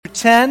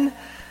10,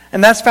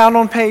 and that's found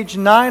on page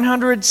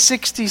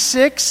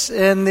 966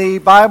 in the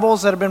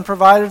Bibles that have been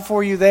provided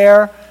for you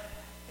there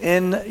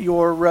in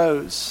your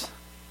rows.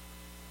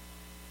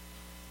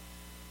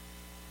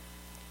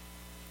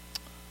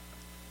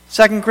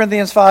 2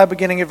 Corinthians 5,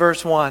 beginning at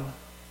verse 1.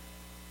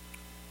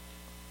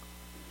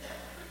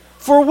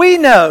 For we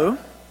know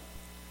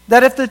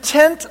that if the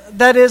tent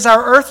that is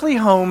our earthly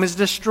home is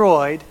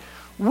destroyed,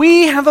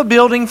 we have a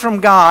building from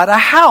God, a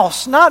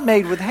house not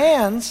made with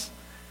hands,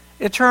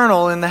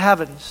 eternal in the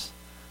heavens.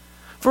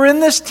 For in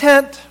this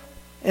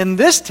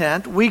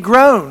tent we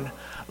groan,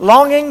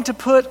 longing to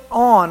put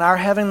on our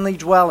heavenly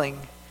dwelling,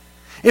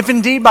 if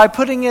indeed by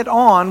putting it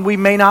on we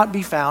may not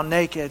be found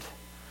naked.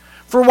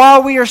 For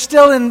while we are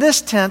still in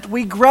this tent,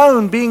 we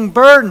groan, being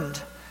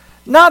burdened,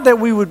 not that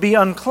we would be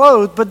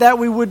unclothed, but that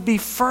we would be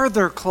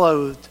further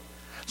clothed,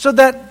 so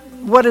that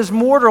what is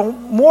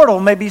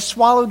mortal may be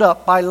swallowed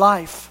up by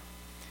life.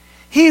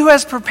 He who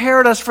has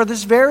prepared us for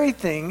this very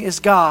thing is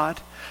God,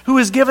 who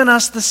has given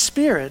us the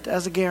Spirit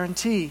as a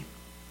guarantee.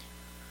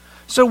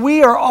 So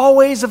we are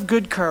always of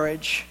good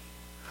courage.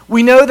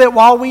 We know that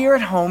while we are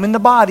at home in the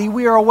body,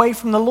 we are away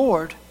from the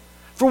Lord,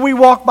 for we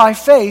walk by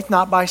faith,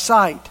 not by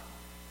sight.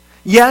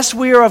 Yes,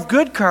 we are of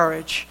good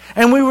courage,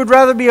 and we would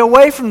rather be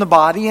away from the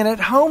body and at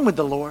home with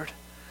the Lord.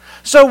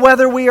 So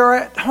whether we are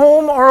at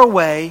home or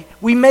away,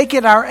 we make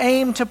it our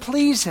aim to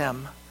please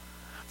Him.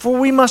 For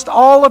we must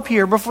all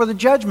appear before the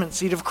judgment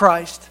seat of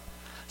Christ,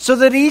 so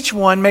that each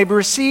one may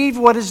receive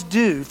what is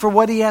due for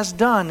what he has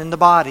done in the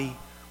body,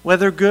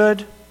 whether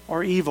good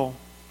or evil.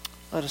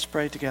 Let us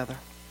pray together.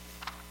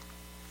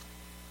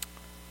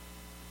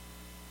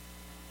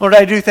 Lord,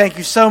 I do thank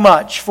you so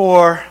much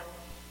for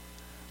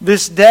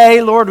this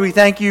day. Lord, we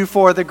thank you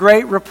for the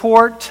great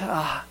report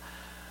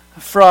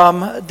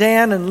from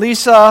Dan and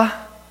Lisa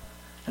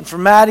and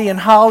from Maddie and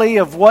Holly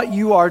of what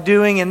you are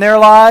doing in their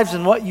lives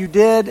and what you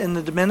did in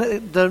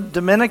the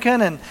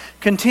Dominican and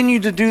continue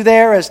to do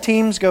there as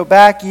teams go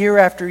back year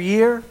after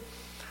year.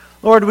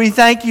 Lord, we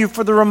thank you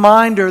for the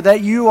reminder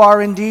that you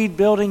are indeed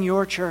building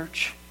your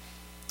church.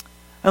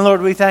 And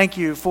Lord, we thank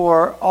you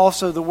for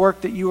also the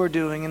work that you are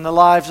doing in the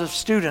lives of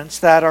students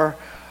that are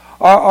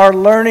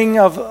learning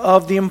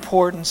of the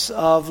importance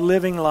of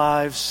living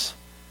lives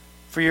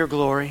for your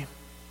glory.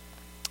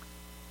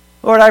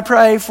 Lord, I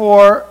pray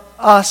for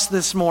us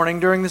this morning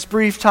during this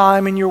brief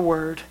time in your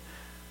word.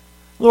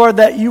 Lord,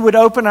 that you would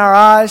open our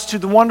eyes to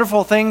the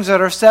wonderful things that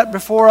are set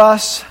before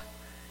us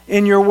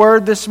in your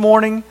word this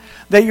morning,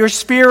 that your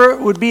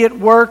Spirit would be at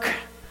work,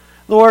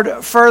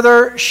 Lord,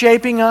 further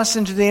shaping us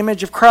into the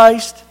image of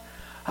Christ.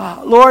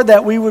 Lord,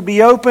 that we would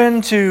be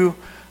open to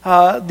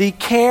the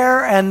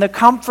care and the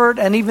comfort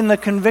and even the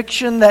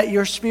conviction that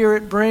your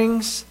Spirit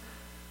brings.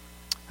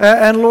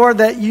 And Lord,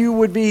 that you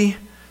would be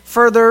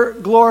further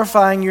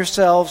glorifying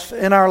yourselves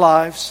in our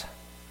lives.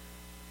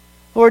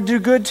 Lord, do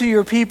good to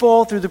your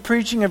people through the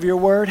preaching of your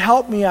word.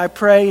 Help me, I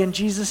pray, in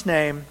Jesus'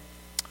 name.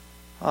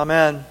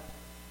 Amen.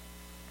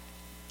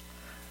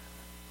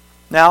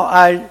 Now,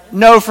 I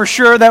know for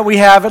sure that we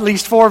have at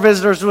least 4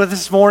 visitors with us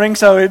this morning,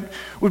 so it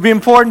would be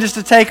important just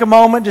to take a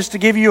moment just to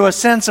give you a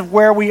sense of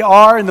where we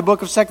are in the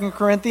book of 2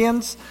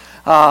 Corinthians.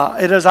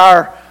 It is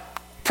our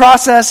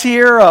process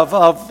here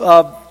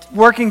of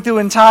working through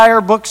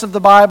entire books of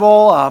the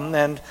Bible,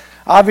 and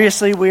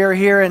obviously we are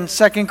here in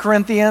 2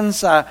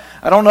 Corinthians. I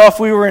don't know if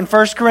we were in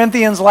 1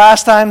 Corinthians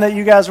last time that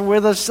you guys were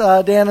with us,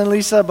 Dan and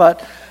Lisa,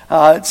 but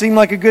it seemed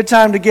like a good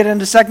time to get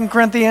into 2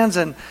 Corinthians,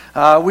 and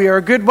we are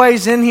a good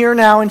ways in here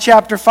now in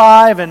chapter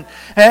 5,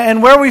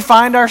 and where we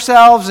find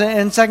ourselves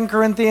in 2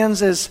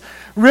 Corinthians is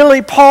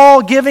really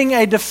Paul giving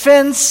a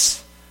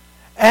defense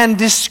and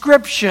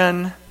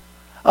description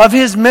of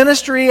his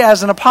ministry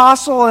as an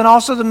apostle and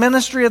also the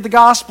ministry of the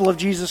gospel of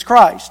Jesus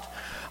Christ.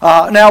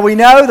 Now we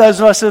know,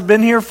 those of us who have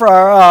been here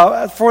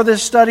for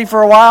this study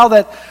for a while,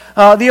 that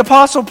the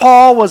Apostle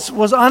Paul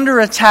was under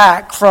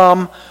attack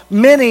from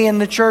many in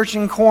the church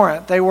in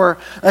Corinth. They were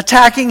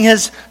attacking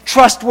his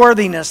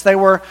trustworthiness. They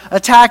were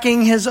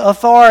attacking his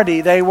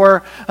authority. They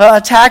were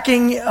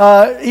attacking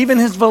even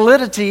his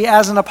validity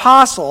as an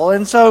apostle.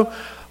 And so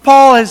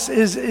Paul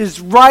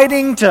is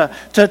writing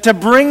to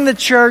bring the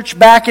church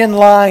back in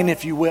line,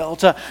 if you will,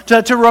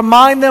 to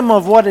remind them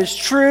of what is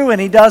true,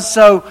 and he does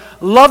so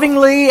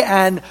lovingly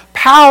and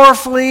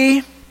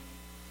powerfully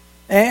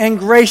and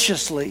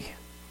graciously.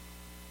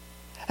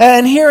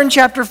 And here in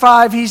chapter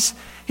 5,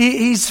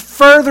 he's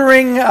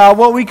furthering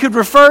what we could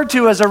refer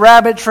to as a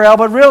rabbit trail,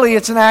 but really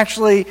it's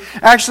actually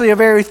a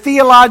very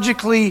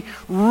theologically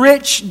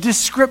rich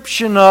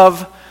description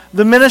of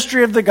the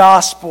ministry of the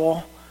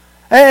gospel,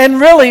 and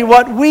really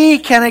what we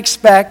can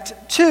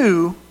expect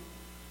too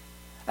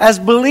as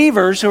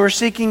believers who are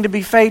seeking to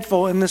be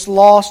faithful in this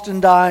lost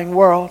and dying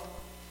world.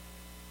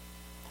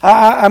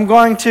 I'm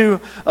going to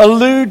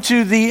allude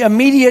to the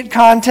immediate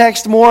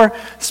context more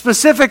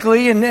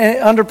specifically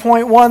under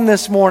point 1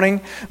 this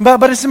morning,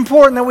 but it's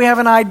important that we have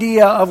an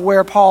idea of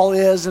where Paul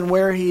is and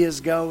where he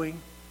is going.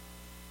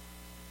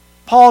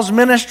 Paul's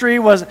ministry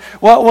was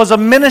a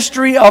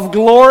ministry of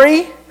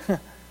glory.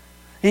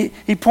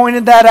 He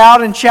pointed that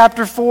out in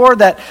chapter 4,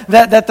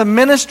 that the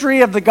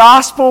ministry of the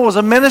gospel was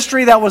a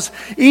ministry that was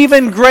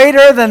even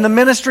greater than the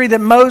ministry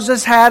that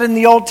Moses had in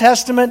the Old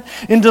Testament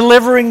in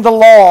delivering the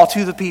law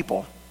to the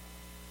people.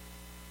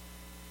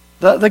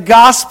 The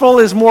gospel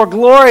is more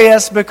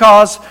glorious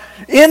because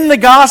in the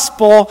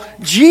gospel,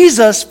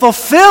 Jesus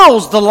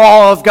fulfills the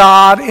law of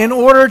God in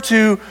order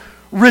to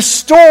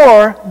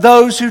restore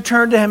those who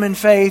turn to Him in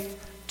faith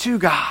to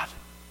God.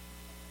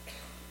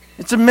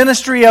 It's a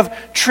ministry of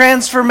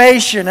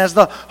transformation as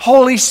the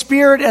Holy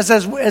Spirit is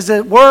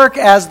at work,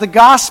 as the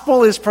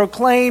gospel is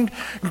proclaimed.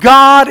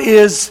 God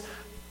is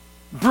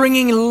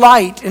bringing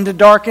light into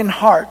darkened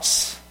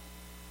hearts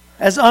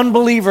as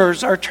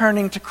unbelievers are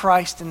turning to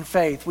Christ in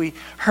faith. We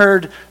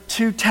heard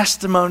 2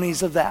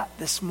 testimonies of that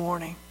this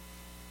morning.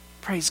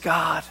 Praise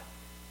God.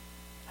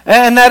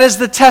 And that is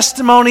the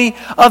testimony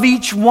of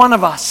each one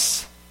of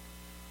us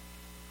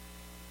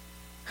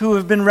who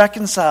have been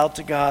reconciled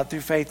to God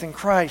through faith in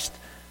Christ.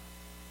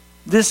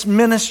 This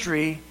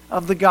ministry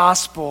of the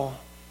gospel,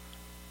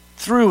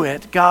 through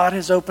it, God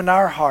has opened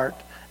our heart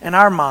and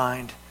our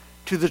mind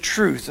to the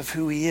truth of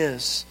who He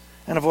is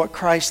and of what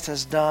Christ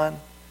has done.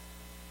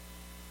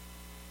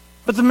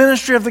 But the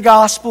ministry of the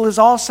gospel is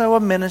also a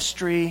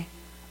ministry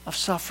of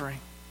suffering.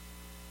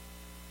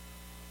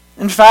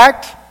 In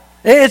fact,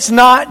 it's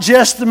not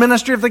just the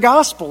ministry of the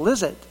gospel,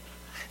 is it?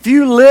 If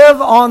you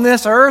live on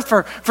this earth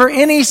for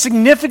any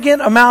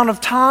significant amount of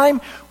time,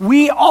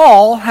 we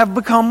all have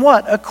become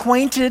what?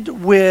 Acquainted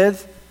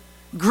with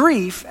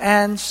grief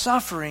and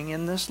suffering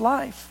in this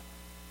life.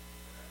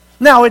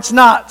 Now, it's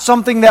not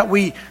something that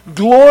we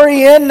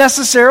glory in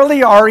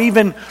necessarily or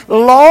even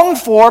long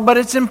for, but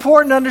it's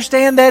important to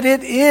understand that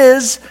it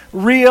is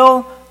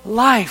real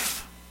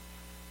life.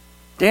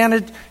 Dan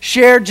had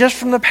shared just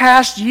from the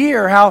past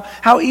year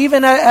how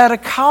even at a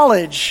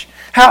college,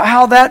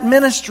 how that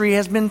ministry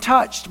has been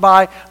touched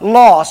by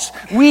loss.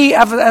 We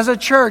as a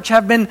church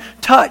have been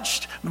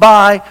touched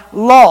by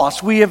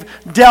loss. We have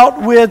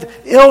dealt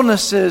with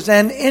illnesses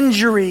and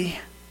injury.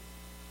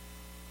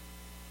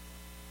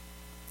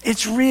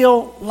 It's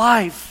real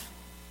life.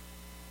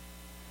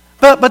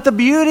 But the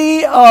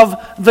beauty of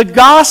the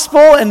gospel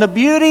and the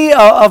beauty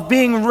of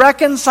being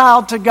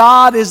reconciled to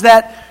God is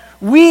that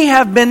we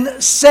have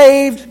been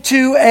saved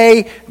to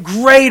a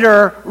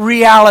greater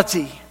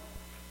reality.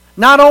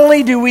 Not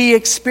only do we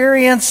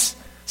experience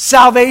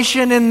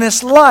salvation in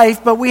this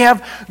life, but we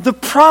have the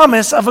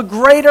promise of a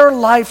greater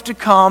life to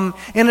come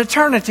in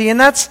eternity. And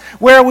that's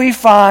where we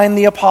find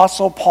the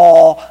Apostle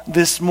Paul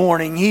this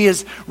morning. He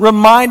is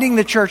reminding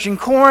the church in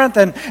Corinth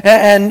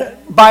and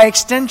by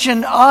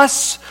extension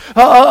us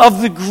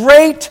of the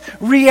great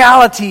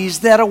realities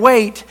that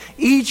await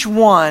each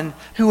one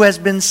who has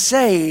been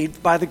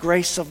saved by the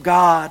grace of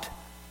God.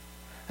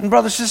 And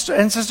brothers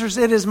and sisters,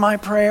 it is my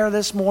prayer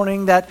this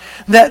morning that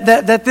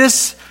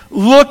this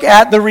look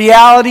at the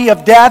reality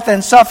of death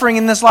and suffering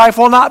in this life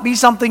will not be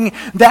something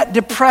that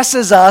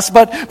depresses us,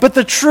 but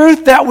the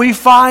truth that we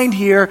find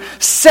here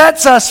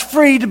sets us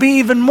free to be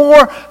even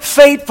more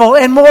faithful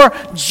and more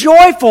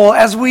joyful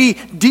as we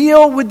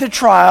deal with the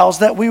trials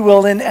that we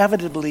will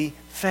inevitably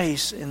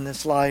face in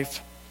this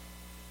life.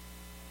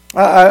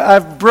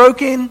 I've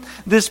broken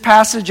this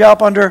passage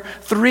up under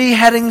 3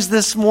 headings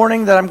this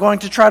morning that I'm going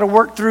to try to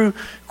work through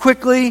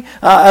quickly.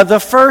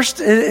 The first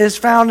is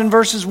found in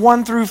verses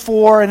 1 through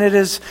 4, and it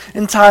is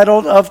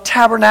entitled Of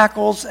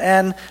Tabernacles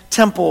and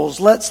Temples.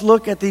 Let's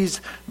look at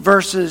these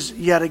verses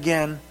yet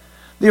again.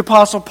 The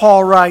Apostle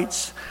Paul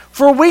writes,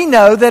 "For we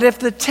know that if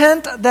the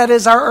tent that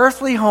is our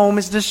earthly home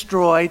is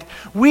destroyed,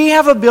 we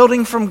have a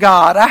building from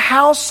God, a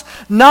house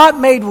not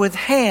made with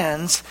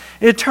hands,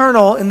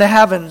 eternal in the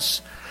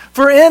heavens.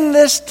 For in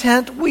this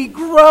tent we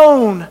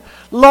groan,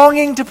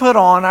 longing to put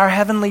on our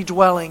heavenly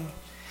dwelling.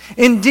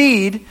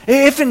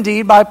 If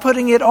indeed by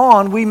putting it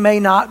on we may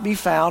not be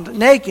found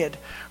naked.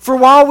 For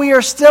while we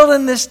are still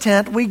in this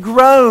tent, we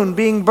groan,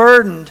 being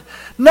burdened,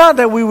 not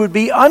that we would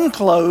be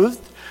unclothed,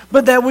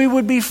 but that we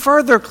would be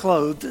further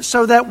clothed,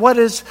 so that what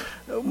is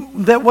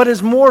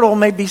mortal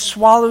may be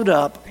swallowed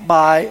up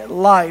by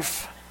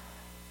life."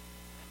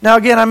 Now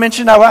again, I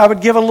mentioned I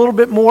would give a little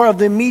bit more of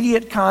the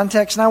immediate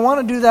context, and I want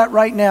to do that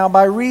right now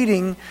by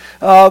reading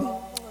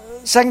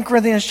 2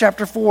 Corinthians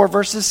chapter 4,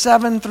 verses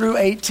 7 through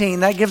 18.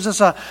 That gives us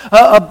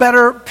a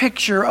better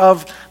picture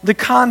of the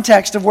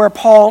context of where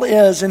Paul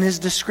is in his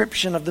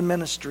description of the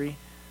ministry.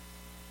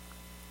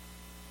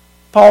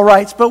 Paul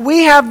writes, "But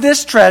we have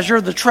this treasure,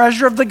 the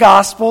treasure of the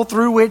gospel,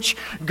 through which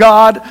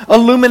God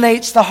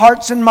illuminates the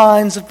hearts and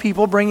minds of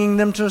people, bringing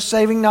them to a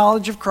saving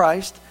knowledge of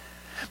Christ.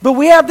 But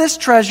we have this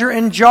treasure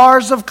in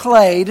jars of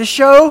clay to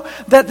show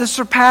that the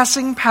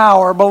surpassing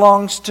power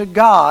belongs to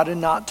God and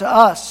not to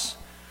us.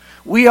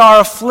 We are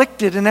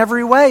afflicted in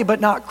every way, but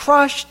not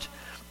crushed,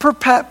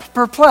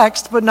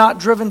 perplexed, but not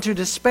driven to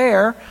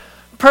despair,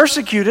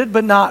 persecuted,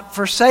 but not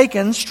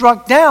forsaken,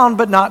 struck down,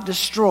 but not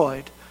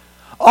destroyed.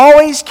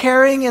 Always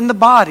carrying in the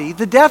body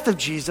the death of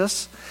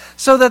Jesus,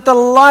 so that the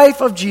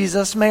life of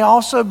Jesus may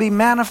also be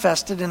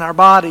manifested in our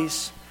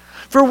bodies.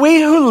 For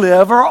we who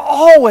live are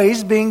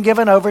always being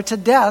given over to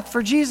death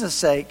for Jesus'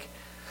 sake,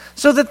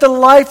 so that the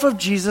life of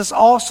Jesus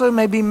also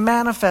may be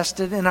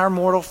manifested in our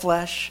mortal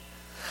flesh.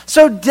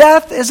 So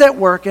death is at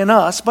work in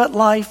us, but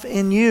life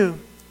in you.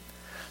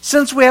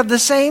 Since we have the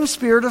same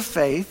spirit of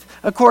faith,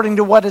 according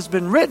to what has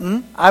been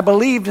written, I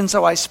believed and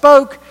so I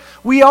spoke,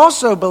 we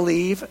also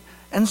believe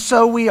and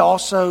so we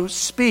also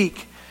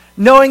speak,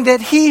 knowing that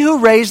he who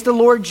raised the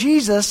Lord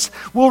Jesus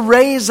will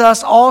raise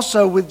us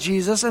also with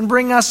Jesus and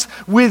bring us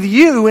with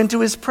you into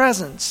his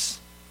presence.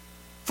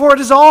 For it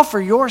is all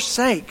for your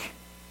sake,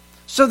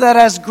 so that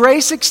as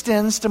grace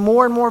extends to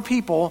more and more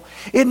people,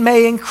 it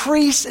may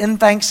increase in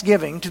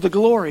thanksgiving to the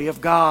glory of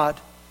God.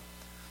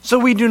 So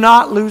we do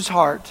not lose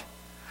heart.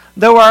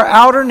 Though our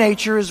outer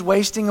nature is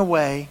wasting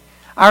away,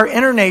 our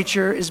inner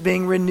nature is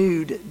being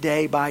renewed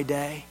day by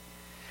day.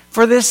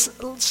 For this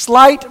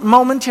slight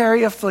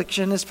momentary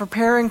affliction is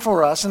preparing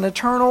for us an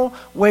eternal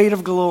weight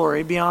of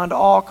glory beyond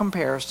all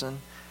comparison,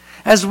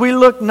 as we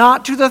look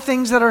not to the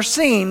things that are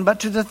seen, but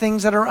to the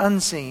things that are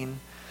unseen.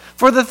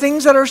 For the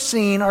things that are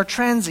seen are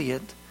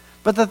transient,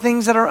 but the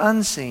things that are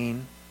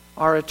unseen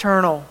are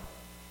eternal.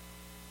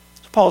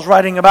 So Paul's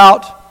writing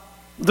about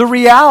the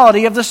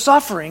reality of the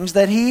sufferings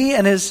that he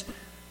and his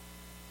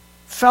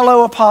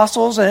fellow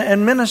apostles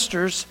and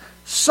ministers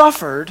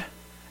suffered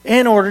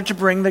in order to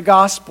bring the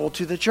gospel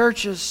to the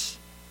churches.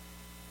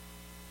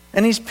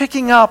 And he's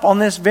picking up on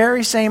this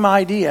very same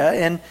idea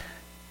in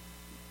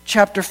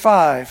chapter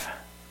 5,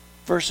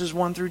 verses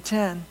 1 through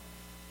 10.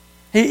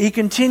 He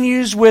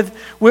continues with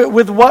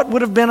what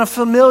would have been a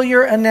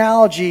familiar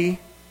analogy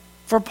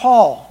for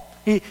Paul.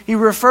 He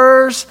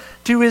refers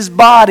to his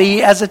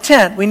body as a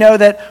tent. We know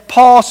that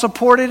Paul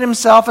supported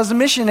himself as a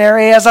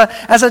missionary, as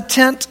a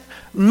tent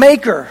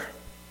maker.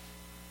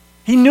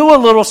 He knew a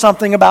little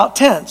something about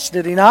tents,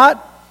 did he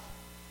not?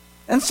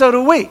 And so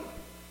do we.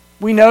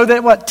 We know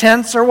that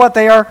tents are what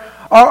they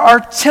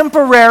are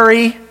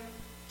temporary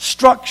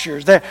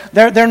structures.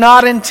 They're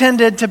not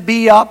intended to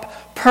be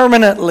up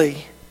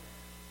permanently.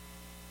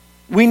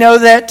 We know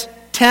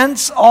that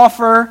tents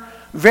offer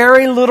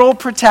very little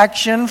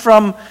protection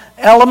from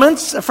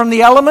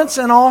the elements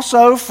and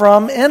also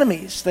from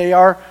enemies. They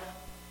are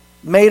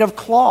made of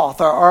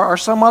cloth or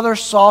some other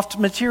soft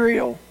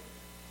material.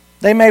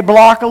 They may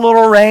block a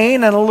little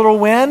rain and a little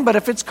wind, but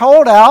if it's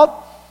cold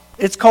out,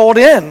 it's cold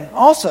in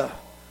also.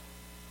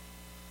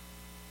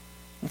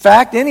 In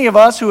fact, any of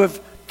us who have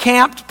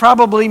camped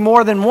probably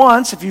more than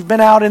once, if you've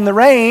been out in the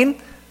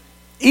rain,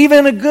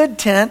 even a good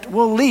tent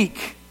will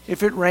leak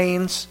if it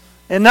rains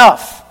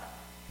enough.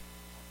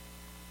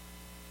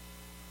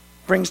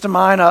 Brings to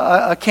mind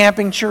a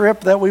camping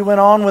trip that we went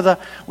on with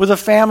a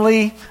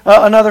family,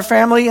 another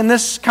family in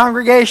this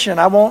congregation.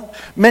 I won't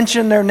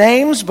mention their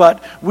names,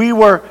 but we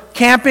were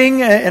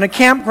camping in a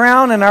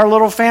campground in our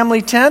little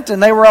family tent,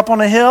 and they were up on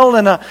a hill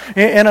in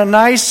a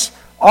nice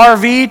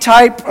RV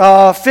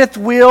type fifth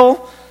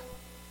wheel,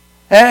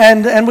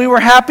 and we were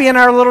happy in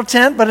our little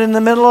tent. But in the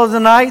middle of the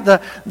night,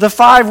 the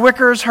five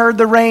Wickers heard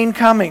the rain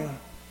coming,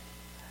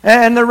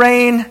 and the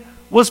rain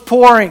was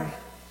pouring.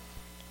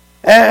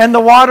 And the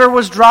water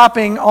was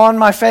dropping on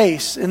my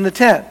face in the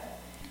tent.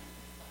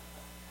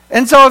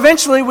 And so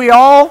eventually we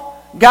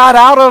all got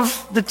out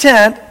of the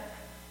tent,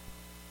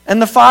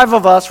 and the five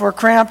of us were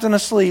cramped and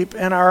asleep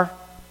in our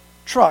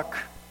truck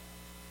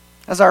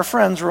as our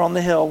friends were on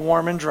the hill,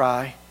 warm and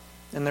dry,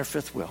 in their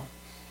fifth wheel.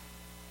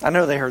 I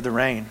know they heard the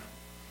rain,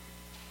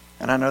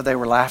 and I know they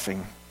were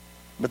laughing,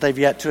 but they've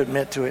yet to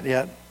admit to it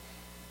yet.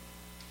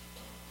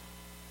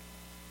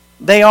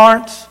 They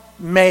aren't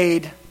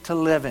made to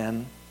live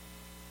in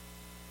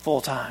full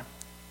time.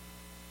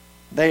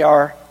 They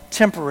are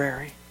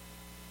temporary.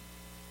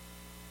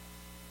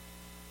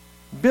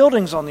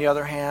 Buildings, on the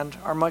other hand,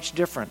 are much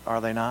different,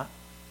 are they not?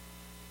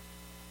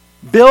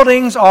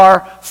 Buildings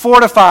are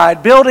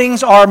fortified.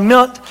 Buildings are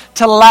meant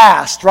to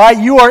last, right?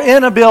 You are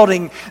in a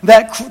building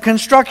that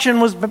construction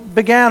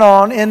began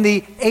on in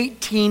the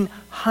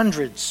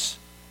 1800s.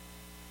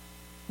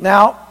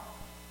 Now,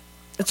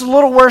 it's a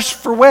little worse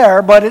for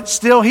wear, but it's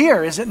still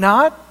here, is it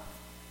not?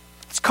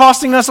 It's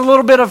costing us a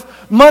little bit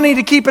of money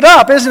to keep it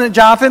up, isn't it,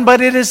 Jonathan? But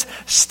it is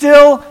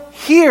still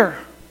here.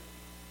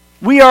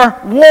 We are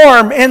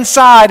warm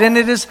inside and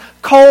it is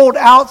cold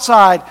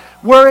outside.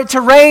 Were it to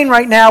rain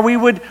right now, we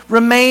would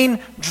remain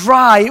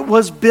dry. It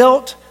was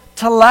built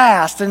to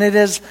last, and it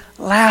has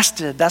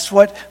lasted. That's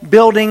what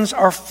buildings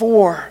are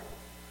for.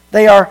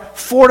 They are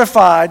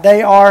fortified.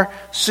 They are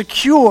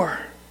secure.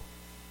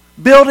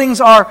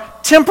 Buildings are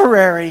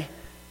temporary,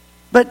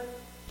 but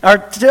our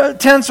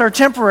tents are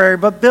temporary,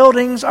 but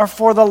buildings are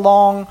for the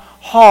long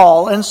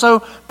haul. And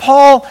so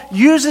Paul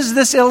uses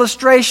this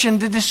illustration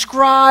to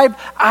describe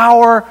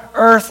our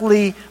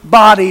earthly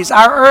bodies.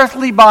 Our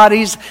earthly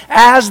bodies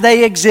as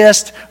they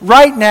exist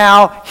right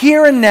now,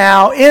 here and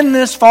now, in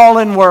this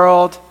fallen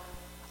world,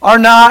 are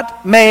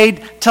not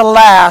made to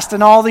last.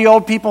 And all the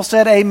old people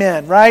said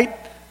amen, right?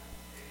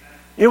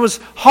 It was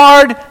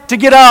hard to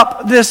get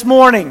up this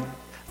morning.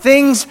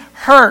 Things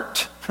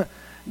hurt.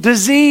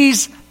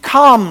 Disease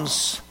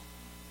comes.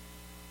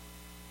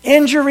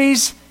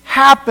 Injuries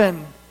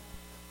happen.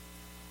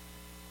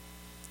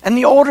 And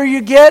the older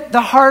you get,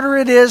 the harder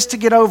it is to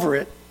get over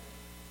it.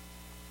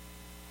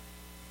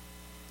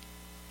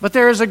 But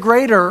there is a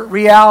greater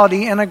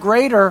reality and a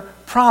greater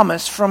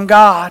promise from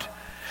God.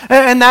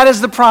 And that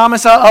is the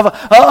promise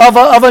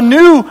of a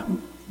new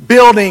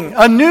building,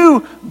 a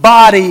new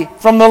body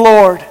from the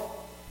Lord.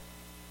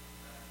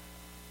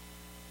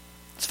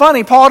 It's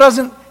funny, Paul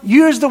doesn't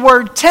use the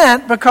word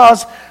tent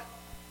because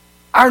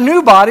our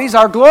new bodies,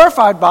 our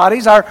glorified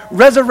bodies, our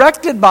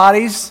resurrected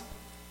bodies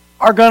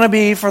are going to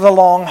be for the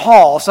long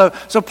haul. So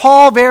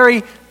Paul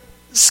very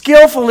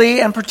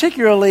skillfully and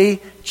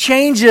particularly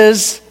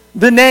changes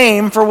the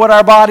name for what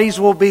our bodies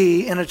will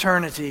be in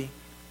eternity.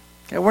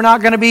 Okay, we're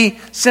not going to be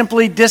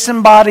simply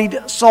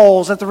disembodied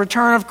souls. At the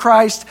return of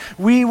Christ,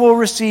 we will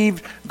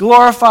receive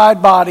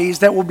glorified bodies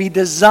that will be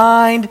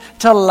designed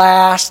to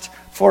last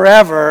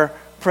forever.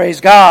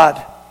 Praise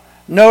God.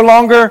 No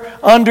longer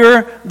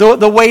under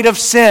the weight of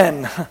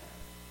sin.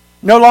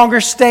 No longer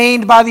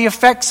stained by the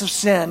effects of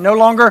sin. No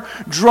longer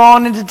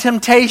drawn into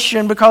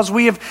temptation because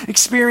we have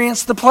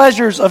experienced the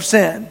pleasures of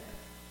sin.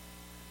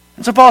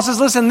 And so Paul says,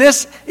 listen,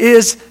 this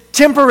is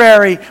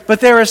temporary,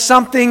 but there is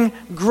something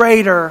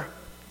greater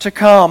to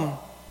come.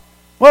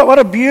 What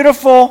a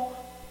beautiful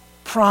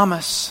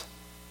promise.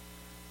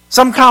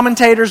 Some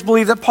commentators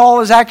believe that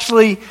Paul is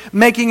actually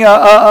making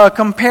a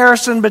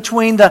comparison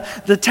between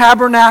the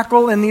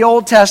tabernacle in the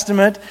Old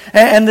Testament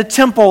and the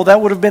temple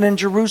that would have been in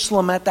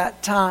Jerusalem at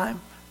that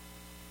time.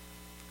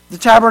 The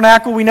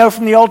tabernacle, we know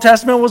from the Old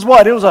Testament, was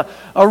what? It was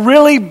a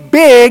really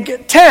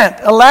big tent.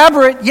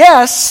 Elaborate,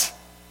 yes,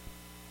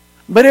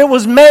 but it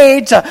was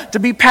made to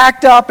be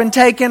packed up and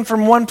taken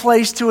from one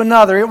place to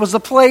another. It was the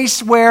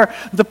place where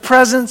the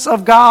presence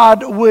of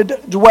God would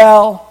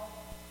dwell.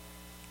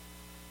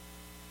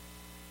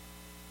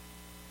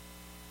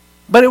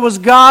 But it was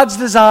God's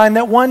design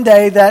that one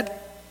day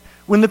that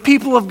when the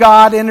people of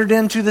God entered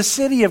into the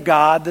city of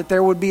God, that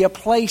there would be a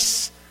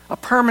place, a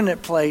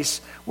permanent place,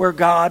 where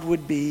God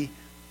would be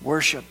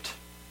worshipped.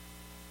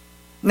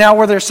 Now,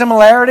 were there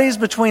similarities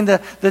between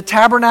the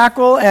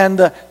tabernacle and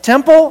the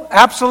temple?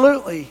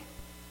 Absolutely.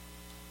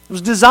 It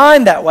was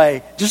designed that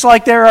way. Just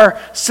like there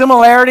are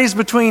similarities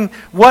between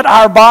what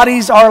our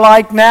bodies are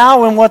like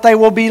now and what they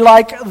will be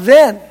like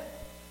then.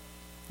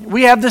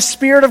 We have the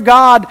Spirit of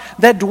God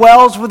that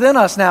dwells within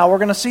us now. We're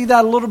going to see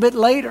that a little bit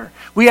later.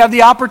 We have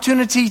the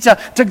opportunity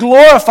to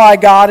glorify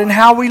God in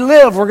how we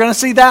live. We're going to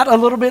see that a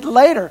little bit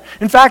later.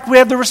 In fact, we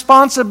have the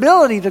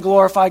responsibility to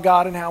glorify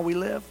God in how we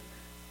live.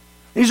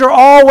 These are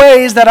all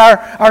ways that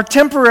our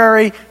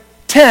temporary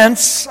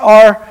tents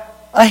are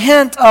a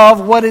hint of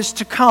what is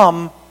to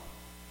come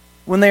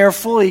when they are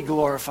fully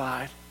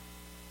glorified.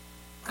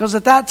 Because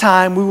at that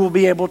time, we will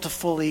be able to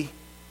fully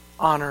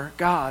honor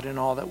God in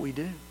all that we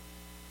do.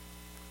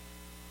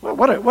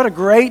 What a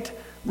great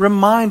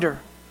reminder.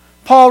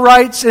 Paul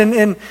writes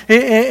in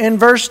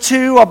verse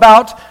 2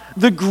 about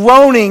the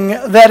groaning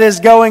that is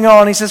going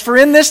on. He says, "For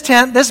in this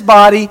tent, this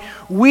body,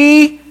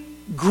 we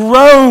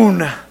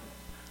groan,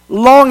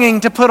 longing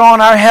to put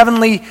on our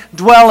heavenly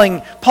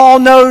dwelling." Paul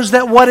knows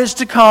that what is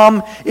to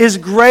come is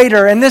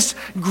greater. And this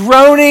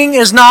groaning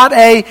is not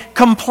a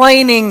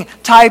complaining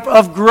type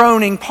of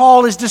groaning.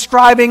 Paul is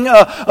describing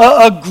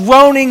a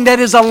groaning that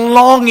is a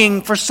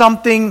longing for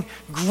something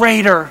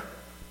greater.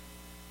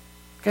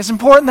 It's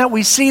important that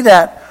we see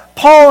that.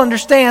 Paul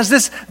understands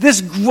this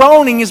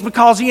groaning is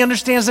because he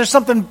understands there's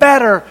something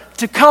better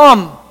to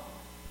come.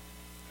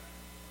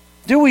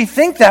 Do we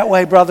think that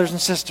way, brothers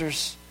and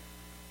sisters?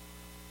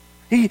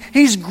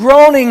 He's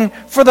groaning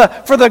for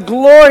the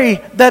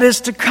glory that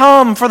is to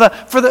come, for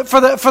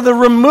the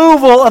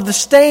removal of the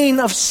stain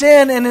of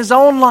sin in his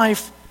own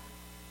life,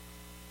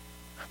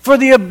 for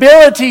the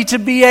ability to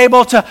be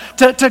able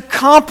to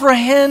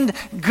comprehend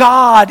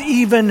God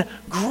even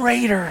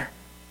greater.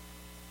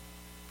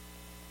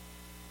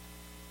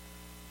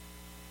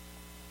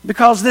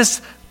 Because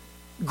this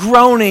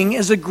groaning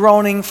is a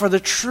groaning for the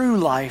true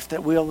life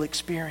that we'll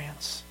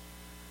experience.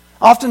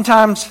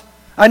 Oftentimes,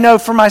 I know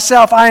for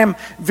myself, I am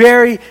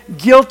very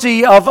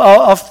guilty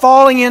of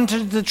falling into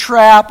the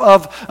trap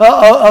of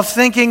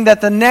thinking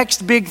that the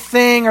next big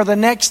thing or the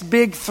next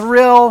big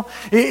thrill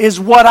is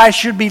what I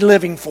should be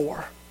living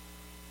for.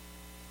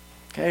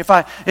 Okay, if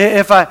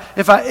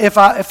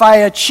I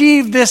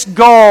achieve this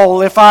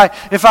goal, if I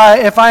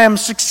am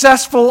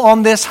successful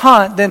on this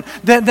hunt,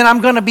 then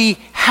I'm going to be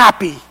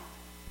happy.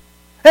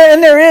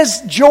 And there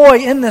is joy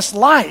in this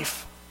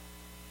life.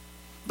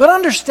 But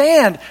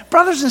understand,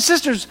 brothers and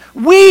sisters,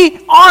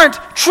 we aren't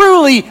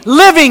truly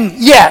living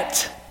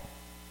yet.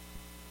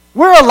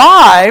 We're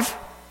alive,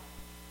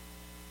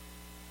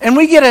 and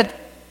we get a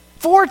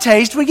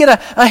foretaste, we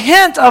get a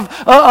hint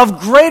of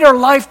greater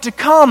life to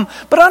come.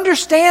 But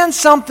understand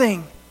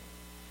something.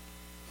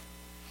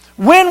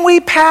 When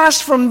we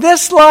pass from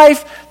this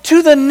life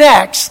to the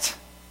next,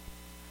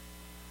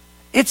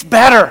 it's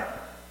better.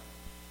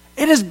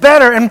 It is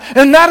better. And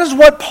that is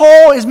what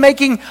Paul is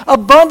making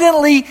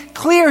abundantly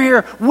clear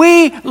here.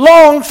 We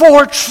long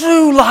for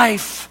true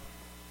life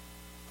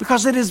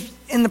because it is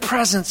in the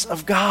presence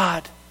of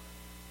God.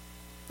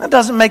 That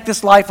doesn't make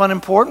this life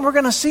unimportant. We're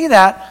going to see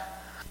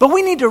that. But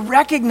we need to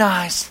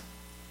recognize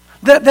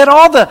that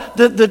all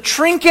the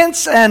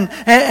trinkets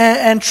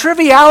and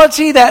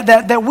triviality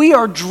that we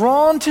are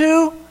drawn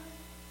to,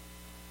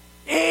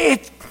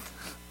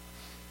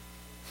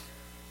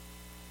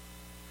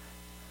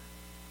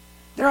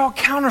 they're all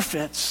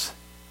counterfeits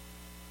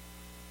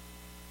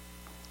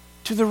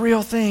to the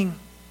real thing.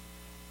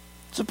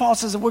 So Paul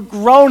says that we're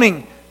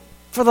groaning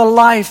for the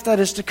life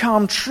that is to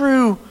come,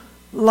 true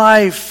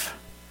life.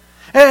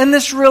 And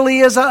this really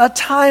is a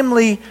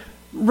timely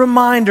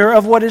reminder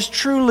of what is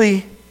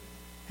truly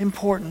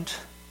important.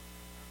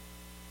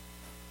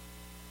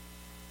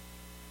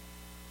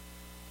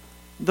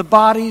 The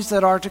bodies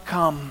that are to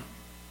come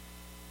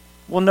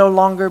will no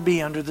longer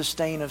be under the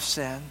stain of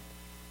sin.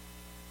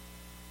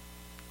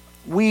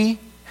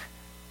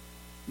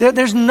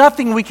 There's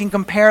nothing we can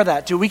compare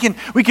that to. We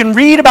can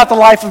read about the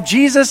life of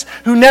Jesus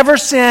who never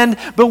sinned,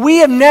 but we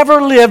have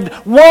never lived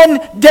one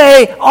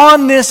day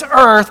on this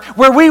earth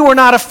where we were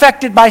not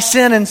affected by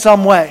sin in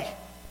some way.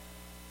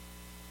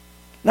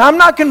 Now, I'm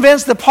not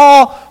convinced that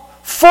Paul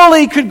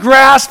fully could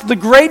grasp the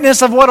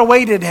greatness of what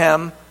awaited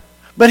him,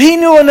 but he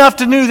knew enough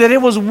to know that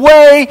it was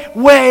way,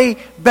 way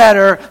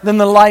better than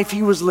the life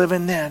he was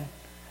living then.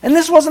 And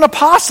this was an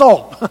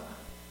apostle.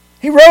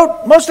 He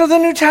wrote most of the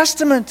New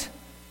Testament.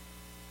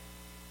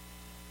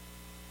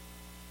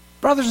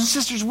 Brothers and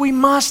sisters, we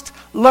must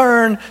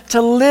learn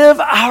to live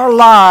our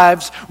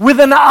lives with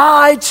an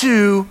eye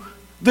to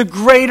the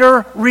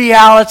greater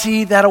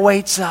reality that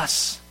awaits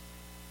us.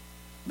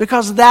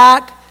 Because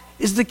that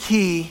is the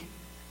key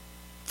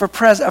for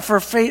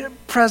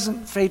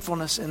present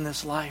faithfulness in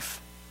this life.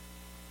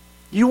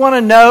 You want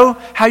to know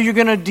how you're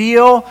going to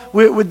deal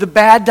with the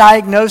bad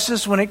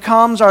diagnosis when it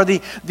comes, or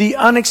the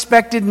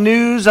unexpected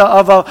news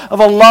of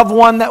a loved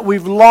one that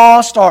we've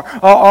lost,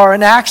 or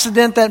an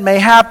accident that may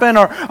happen,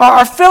 or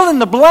fill in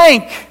the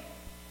blank.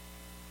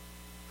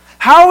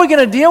 How are we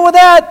going to deal with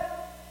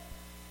that?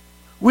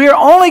 We are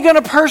only going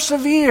to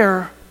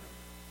persevere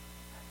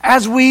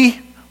as we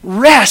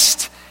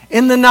rest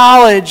in the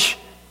knowledge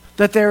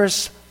that there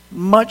is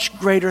much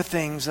greater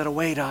things that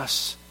await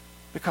us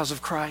because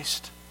of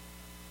Christ.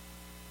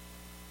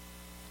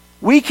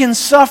 We can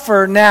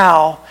suffer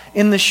now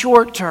in the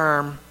short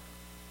term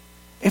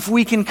if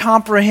we can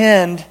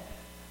comprehend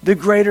the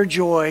greater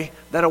joy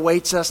that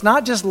awaits us,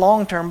 not just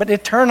long term, but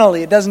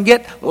eternally. It doesn't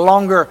get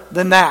longer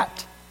than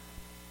that.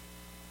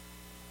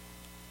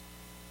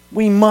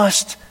 We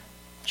must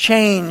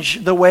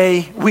change the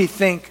way we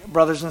think,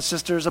 brothers and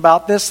sisters,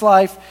 about this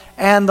life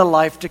and the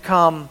life to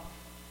come.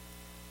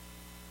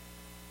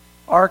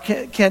 R.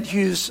 Kent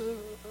Hughes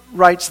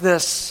writes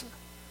this.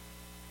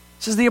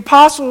 It says, the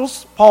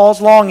apostles,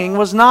 Paul's longing,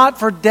 was not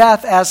for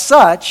death as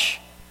such,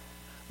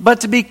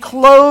 but to be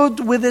clothed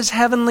with his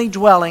heavenly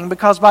dwelling,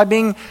 because by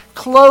being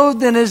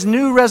clothed in his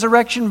new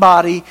resurrection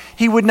body,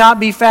 he would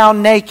not be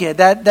found naked,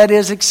 that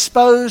is,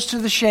 exposed to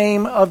the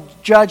shame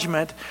of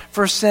judgment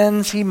for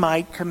sins he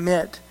might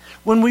commit.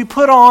 When we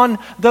put on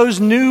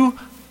those new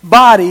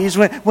bodies,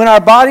 when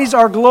our bodies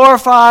are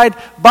glorified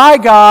by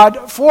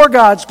God for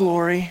God's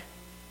glory,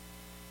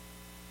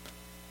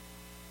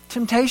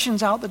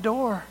 temptation's out the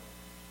door.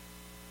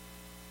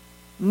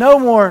 No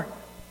more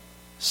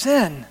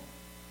sin.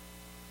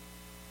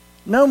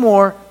 No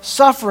more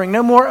suffering.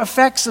 No more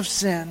effects of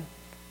sin.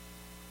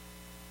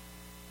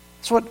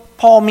 That's what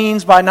Paul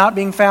means by not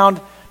being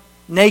found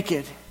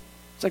naked.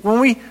 It's like when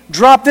we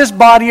drop this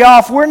body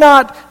off, we're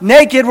not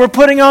naked, we're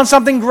putting on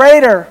something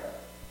greater,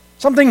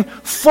 something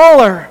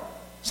fuller,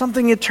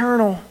 something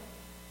eternal.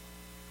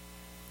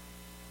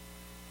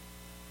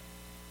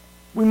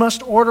 We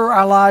must order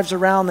our lives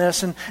around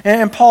this.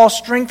 And Paul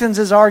strengthens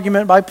his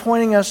argument by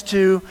pointing us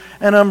to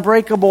an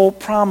unbreakable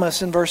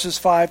promise in verses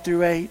 5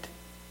 through 8.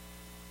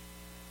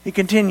 He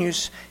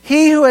continues,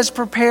 he who has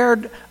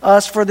prepared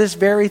us for this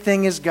very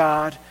thing is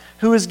God,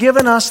 who has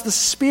given us the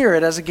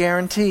Spirit as a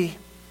guarantee.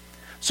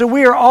 So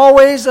we are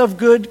always of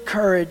good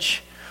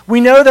courage.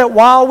 We know that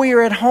while we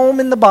are at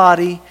home in the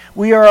body,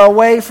 we are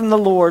away from the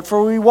Lord,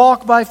 for we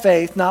walk by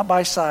faith, not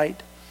by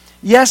sight.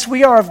 Yes,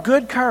 we are of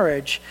good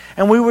courage,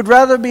 and we would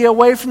rather be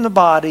away from the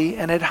body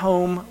and at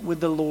home with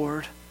the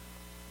Lord.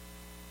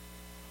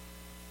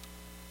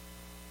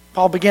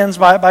 Paul begins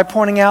by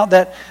pointing out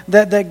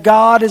that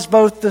God is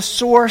both the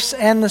source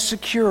and the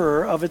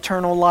securer of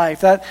eternal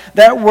life.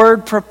 That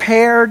word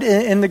prepared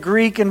in the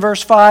Greek in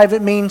verse 5,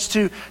 it means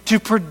to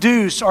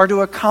produce or to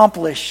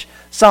accomplish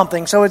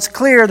something. So it's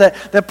clear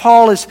that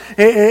Paul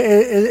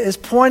is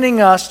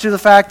pointing us to the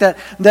fact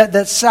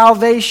that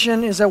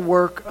salvation is a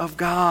work of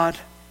God.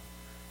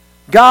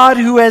 God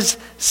who has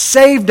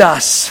saved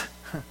us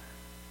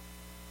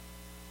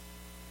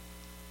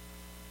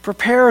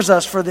prepares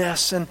us for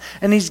this, and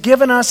He's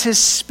given us His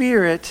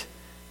Spirit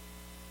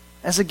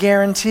as a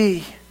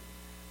guarantee.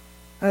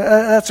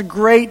 That's a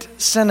great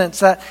sentence.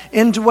 That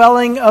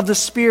indwelling of the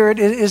Spirit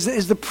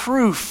is the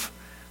proof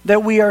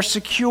that we are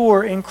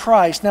secure in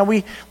Christ. Now,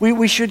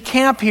 we should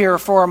camp here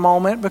for a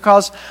moment,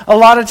 because a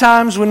lot of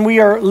times when we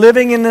are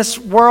living in this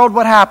world,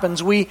 what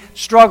happens? We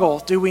struggle,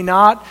 do we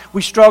not?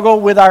 We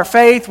struggle with our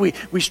faith.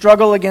 We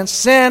struggle against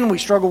sin. We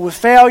struggle with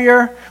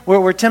failure.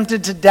 We're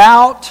tempted to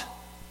doubt.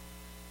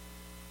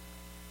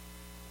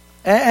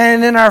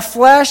 And in our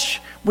flesh,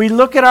 we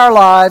look at our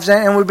lives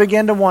and we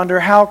begin to wonder,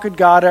 how could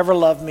God ever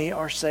love me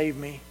or save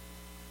me?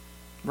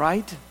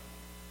 Right?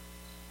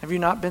 Have you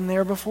not been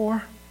there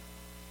before?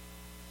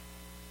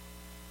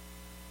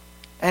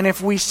 And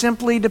if we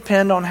simply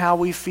depend on how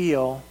we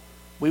feel,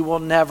 we will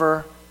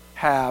never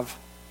have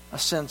a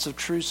sense of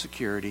true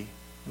security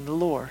in the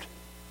Lord.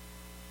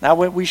 Now,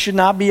 we should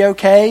not be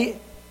okay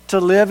to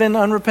live in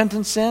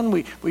unrepentant sin.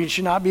 We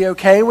should not be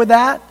okay with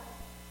that.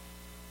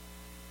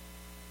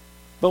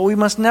 But we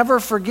must never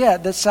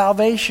forget that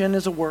salvation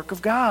is a work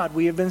of God.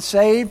 We have been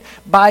saved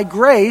by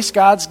grace,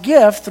 God's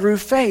gift, through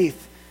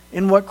faith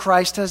in what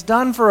Christ has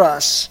done for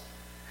us.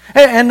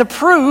 And the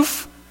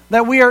proof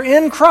that we are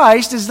in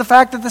Christ is the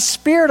fact that the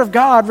Spirit of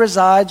God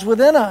resides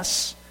within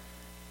us.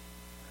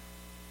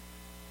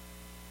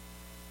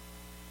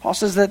 Paul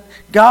says that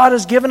God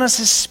has given us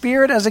His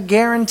Spirit as a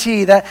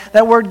guarantee.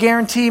 That word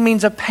guarantee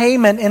means a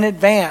payment in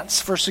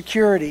advance for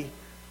security.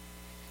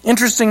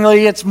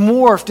 Interestingly, it's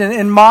morphed.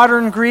 In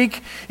modern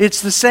Greek,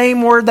 it's the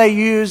same word they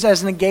use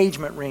as an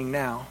engagement ring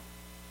now.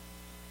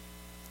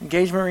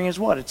 Engagement ring is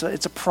what?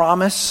 It's a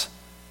promise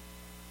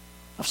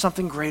of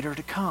something greater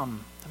to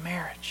come, the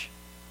marriage.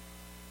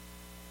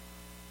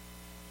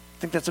 I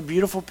think that's a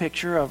beautiful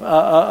picture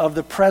of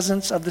the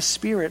presence of the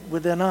Spirit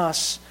within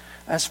us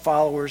as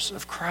followers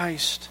of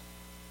Christ.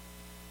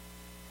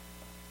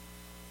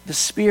 The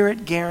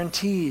Spirit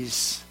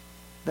guarantees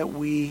that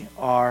we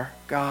are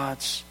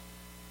God's.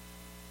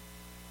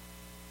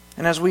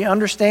 And as we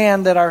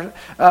understand that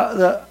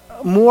the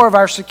more of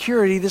our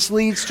security, this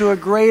leads to a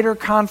greater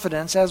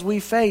confidence as we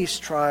face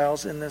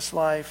trials in this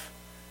life.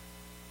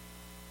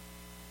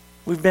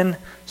 We've been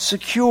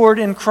secured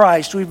in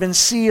Christ. We've been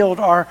sealed,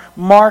 are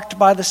marked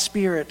by the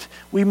Spirit.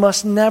 We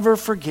must never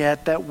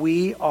forget that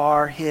we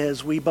are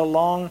His. We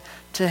belong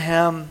to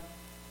Him.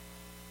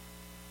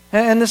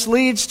 And this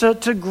leads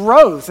to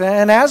growth.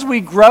 And as we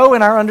grow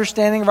in our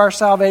understanding of our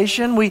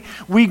salvation,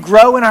 we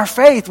grow in our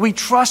faith. We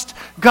trust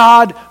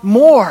God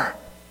more.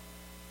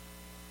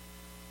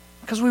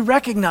 Because we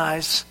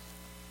recognize,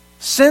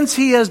 since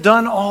He has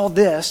done all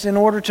this in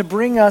order to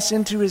bring us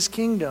into His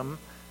kingdom,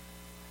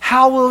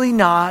 how will He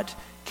not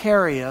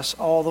carry us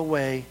all the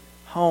way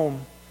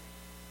home?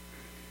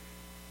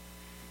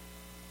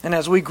 And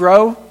as we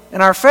grow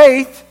in our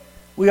faith,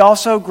 we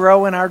also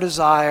grow in our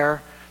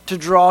desire to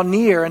draw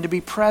near and to be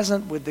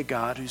present with the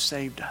God who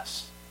saved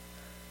us.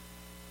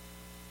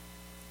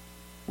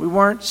 We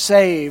weren't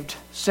saved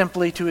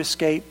simply to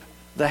escape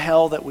the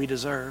hell that we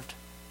deserved.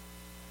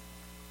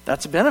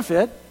 That's a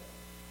benefit.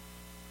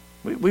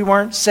 We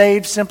weren't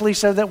saved simply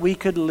so that we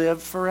could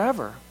live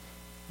forever.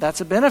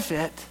 That's a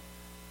benefit.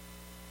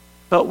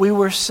 But we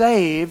were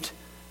saved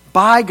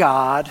by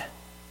God,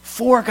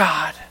 for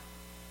God,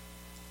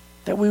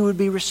 that we would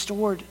be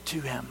restored to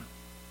Him.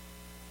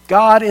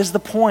 God is the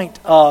point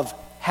of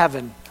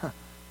heaven.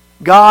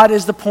 God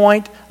is the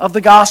point of the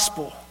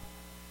gospel.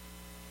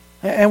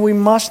 And we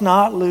must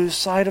not lose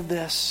sight of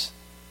this.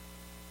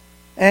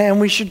 And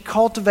we should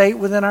cultivate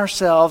within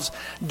ourselves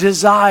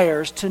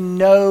desires to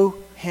know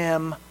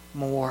Him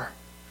more.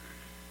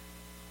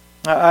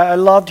 I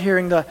loved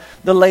hearing the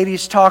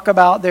ladies talk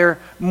about their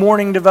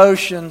morning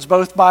devotions,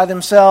 both by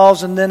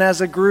themselves and then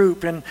as a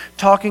group, and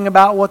talking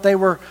about what they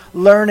were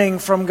learning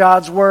from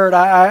God's Word.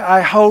 I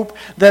hope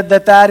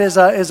that is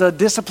a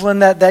discipline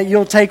that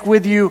you'll take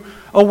with you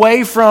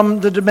away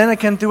from the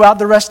Dominican throughout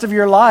the rest of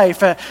your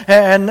life.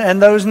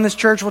 And those in this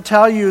church will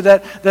tell you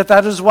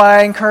that is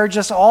why I encourage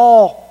us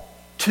all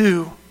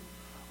to.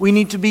 We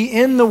need to be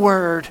in the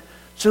Word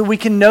so we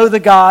can know the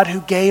God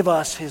who gave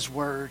us His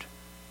Word.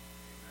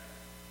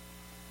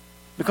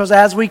 Because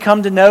as we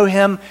come to know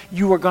Him,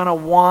 you are going to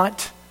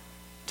want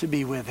to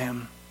be with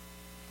Him.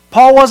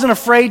 Paul wasn't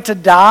afraid to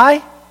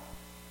die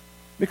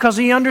because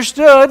he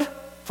understood,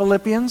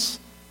 Philippians,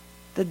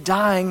 that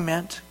dying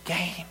meant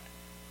gain.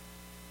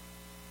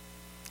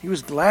 He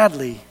was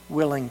gladly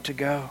willing to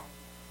go.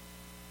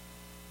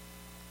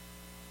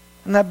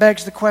 And that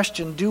begs the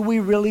question, do we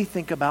really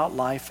think about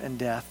life and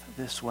death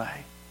this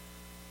way?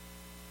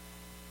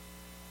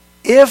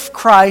 If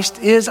Christ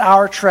is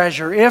our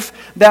treasure, if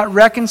that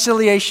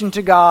reconciliation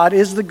to God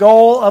is the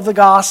goal of the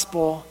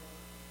gospel,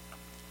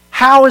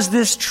 how is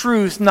this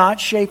truth not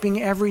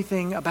shaping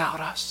everything about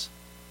us?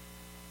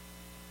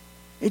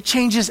 It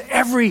changes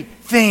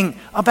everything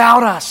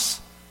about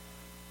us.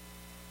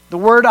 The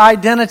word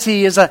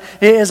identity is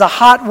a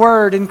hot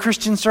word in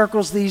Christian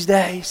circles these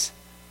days.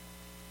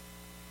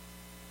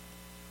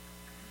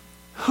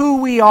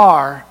 Who we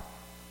are,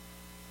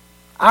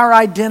 our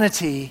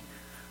identity,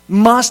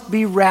 must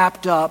be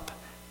wrapped up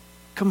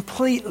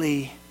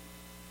completely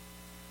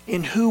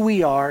in who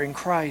we are in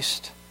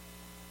Christ.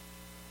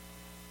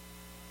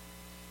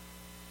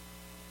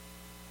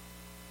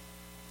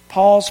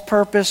 Paul's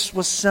purpose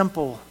was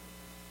simple.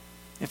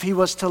 If he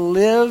was to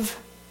live,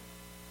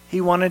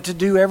 he wanted to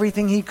do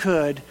everything he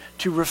could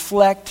to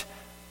reflect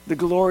the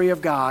glory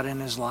of God in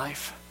his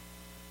life.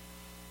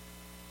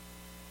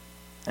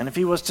 And if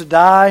he was to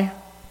die,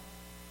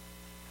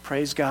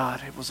 praise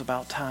God, it was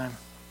about time.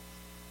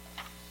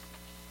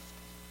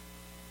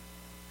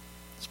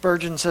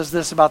 Spurgeon says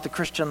this about the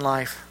Christian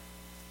life.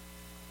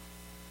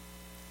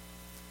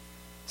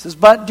 He says,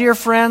 "But, dear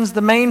friends,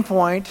 the main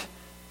point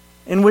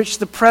in which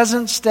the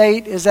present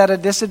state is at a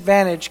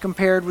disadvantage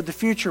compared with the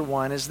future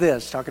one is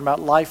this," talking about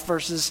life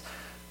versus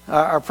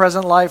our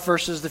present life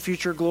versus the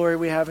future glory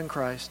we have in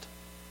Christ.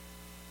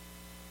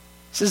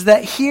 It says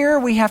that here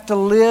we have to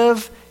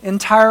live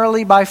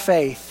entirely by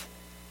faith.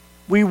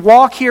 We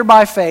walk here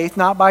by faith,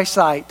 not by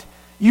sight.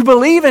 You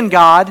believe in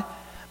God,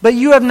 but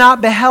you have not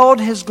beheld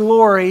His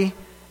glory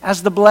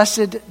as the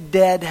blessed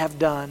dead have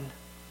done.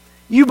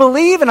 You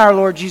believe in our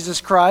Lord Jesus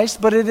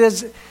Christ, but it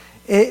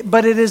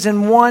is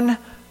in one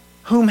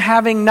whom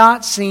having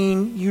not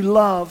seen you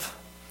love.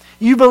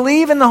 You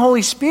believe in the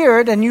Holy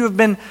Spirit, and you have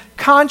been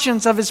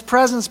conscious of His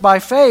presence by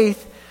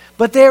faith,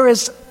 but there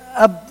is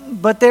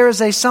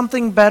a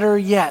something better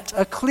yet.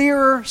 A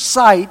clearer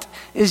sight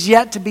is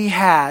yet to be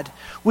had,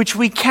 which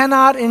we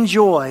cannot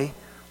enjoy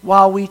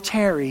while we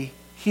tarry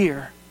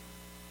here.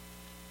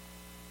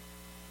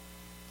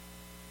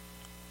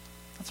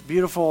 That's a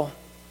beautiful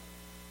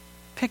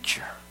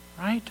picture,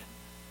 right?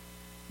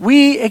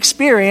 We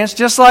experience,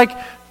 just like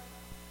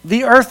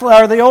the earth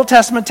or the Old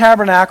Testament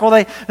tabernacle,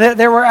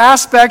 there were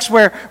aspects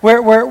where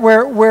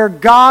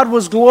God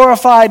was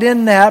glorified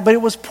in that, but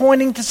it was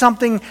pointing to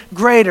something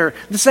greater.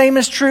 The same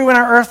is true in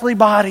our earthly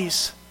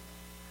bodies.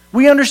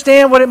 We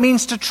understand what it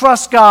means to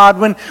trust God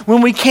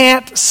when we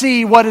can't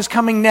see what is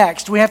coming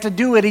next. We have to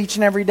do it each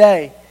and every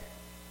day.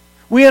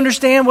 We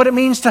understand what it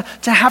means to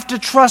have to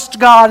trust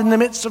God in the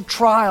midst of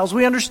trials.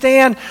 We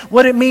understand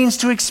what it means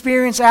to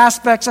experience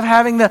aspects of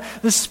having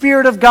the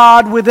Spirit of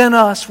God within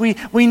us. We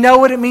know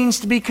what it means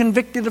to be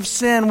convicted of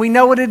sin. We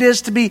know what it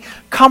is to be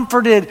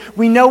comforted.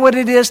 We know what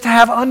it is to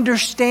have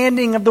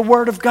understanding of the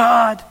Word of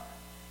God.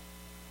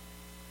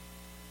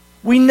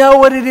 We know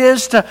what it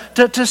is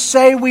to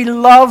say we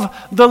love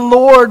the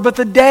Lord, but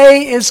the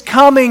day is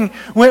coming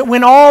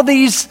when all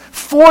these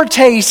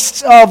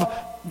foretastes of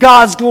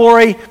God's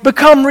glory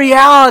become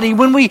reality,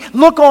 when we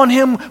look on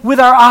Him with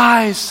our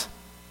eyes,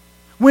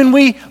 when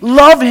we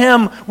love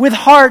Him with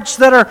hearts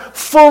that are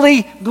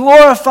fully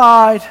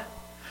glorified,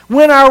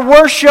 when our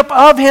worship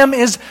of Him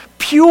is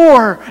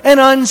pure and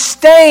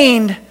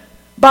unstained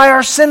by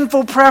our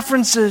sinful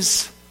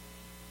preferences.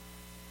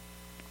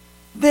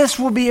 This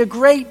will be a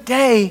great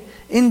day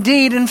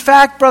indeed. In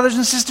fact, brothers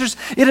and sisters,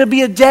 it'll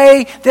be a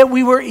day that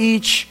we were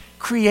each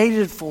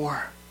created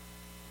for.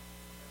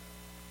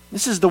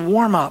 This is the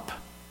warm-up.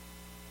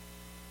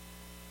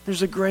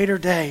 There's a greater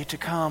day to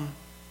come.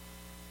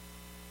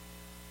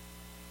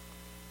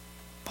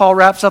 Paul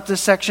wraps up this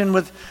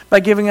section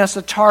by giving us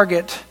a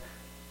target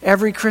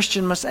every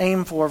Christian must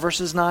aim for,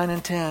 verses 9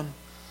 and 10.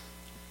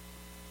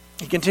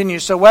 He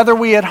continues, "So whether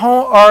we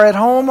are at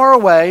home or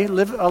away,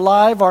 live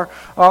alive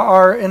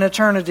or in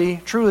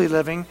eternity, truly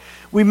living,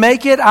 we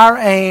make it our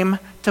aim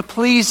to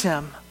please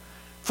Him.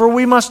 For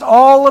we must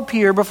all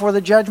appear before the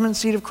judgment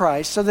seat of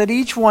Christ, so that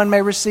each one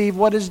may receive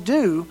what is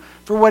due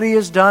for what he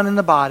has done in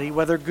the body,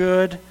 whether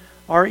good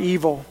or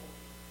evil."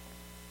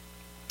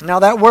 Now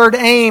that word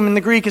aim in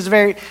the Greek is a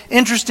very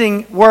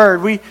interesting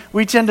word.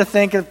 We tend to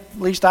think, at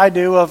least I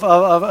do,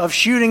 of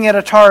shooting at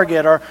a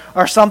target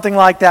or something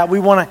like that. We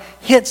want to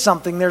hit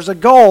something. There's a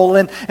goal,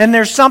 and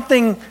there's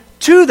something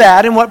to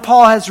that in what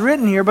Paul has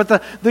written here.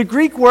 But the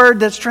Greek word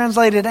that's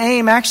translated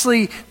aim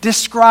actually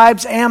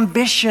describes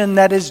ambition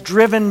that is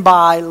driven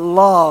by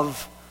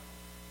love.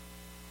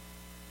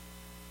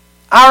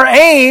 Our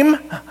aim,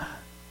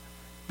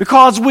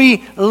 because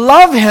we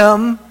love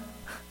Him,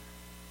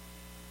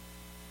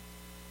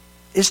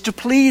 is to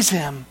please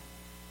Him.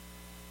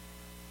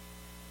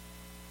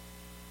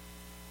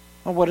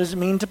 Well, what does it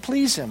mean to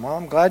please Him? Well,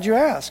 I'm glad you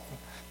asked.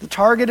 The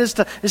target is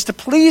to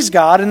please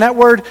God, and that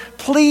word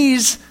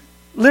please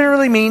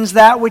literally means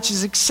that which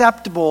is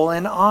acceptable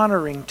and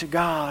honoring to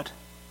God.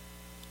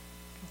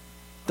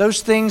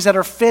 Those things that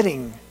are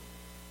fitting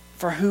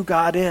for who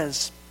God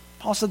is.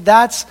 Paul said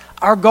that's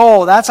our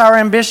goal, that's our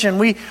ambition.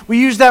 We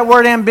use that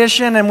word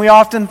ambition and we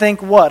often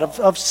think what?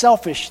 Of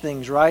selfish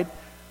things, right?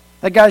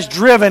 That guy's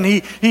driven.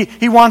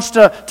 He wants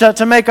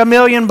to make $1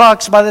 million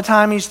by the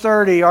time he's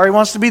 30, or he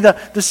wants to be the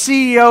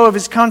CEO of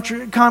his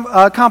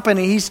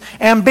company. He's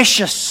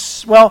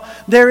ambitious. Well,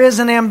 there is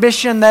an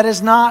ambition that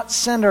is not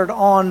centered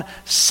on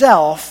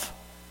self,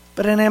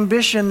 but an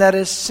ambition that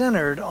is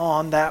centered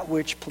on that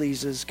which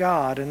pleases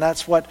God. And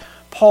that's what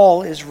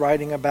Paul is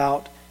writing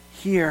about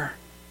here.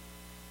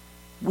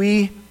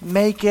 We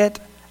make it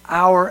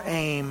our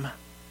aim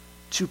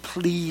to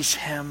please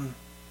Him.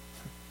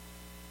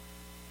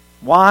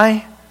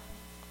 Why?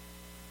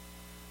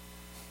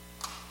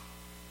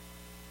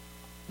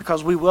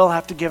 Because we will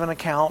have to give an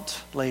account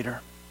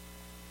later.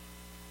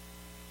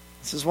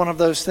 This is one of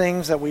those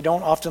things that we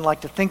don't often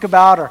like to think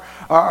about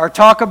or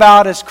talk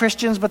about as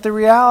Christians, but the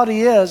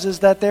reality is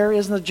that there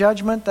is the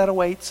judgment that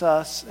awaits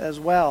us as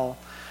well.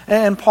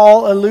 And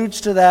Paul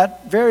alludes to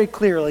that very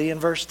clearly in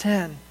verse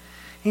 10.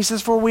 He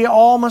says, "For we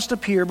all must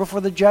appear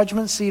before the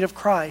judgment seat of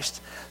Christ,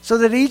 so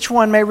that each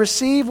one may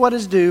receive what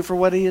is due for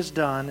what he has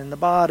done in the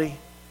body."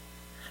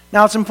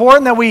 Now it's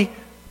important that we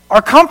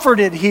are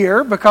comforted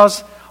here,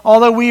 because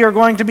although we are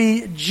going to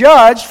be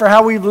judged for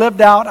how we've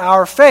lived out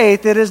our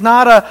faith, it is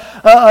not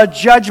a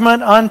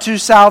judgment unto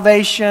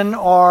salvation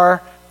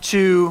or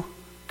to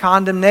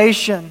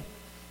condemnation.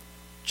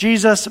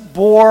 Jesus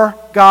bore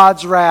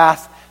God's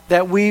wrath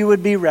that we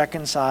would be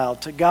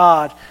reconciled to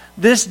God.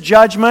 This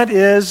judgment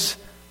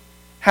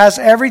has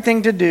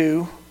everything to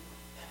do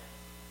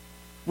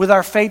with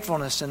our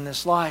faithfulness in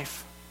this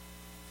life.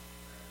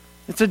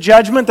 It's a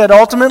judgment that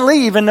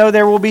ultimately, even though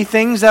there will be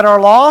things that are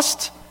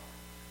lost,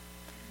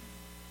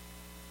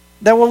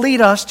 that will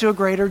lead us to a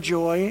greater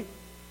joy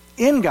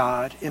in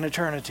God in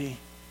eternity.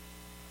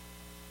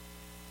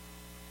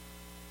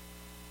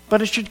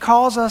 But it should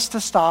cause us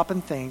to stop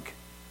and think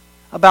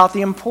about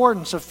the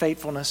importance of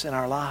faithfulness in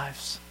our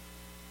lives.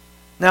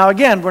 Now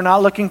again, we're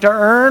not looking to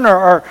earn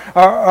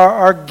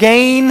or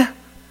gain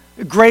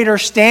greater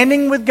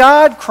standing with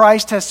God.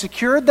 Christ has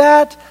secured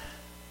that.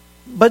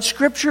 But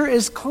Scripture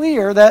is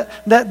clear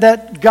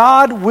that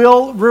God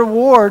will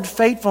reward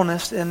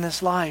faithfulness in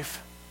this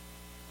life.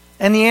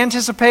 And the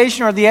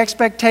anticipation or the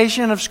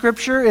expectation of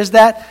Scripture is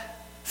that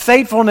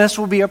faithfulness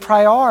will be a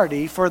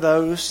priority for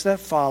those that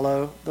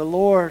follow the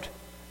Lord.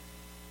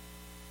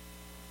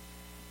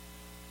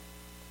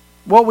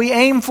 What we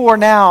aim for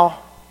now,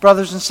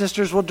 brothers and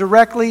sisters, will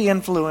directly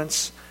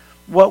influence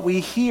what we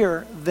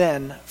hear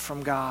then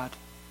from God.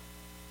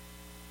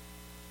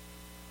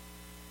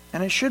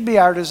 And it should be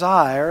our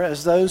desire,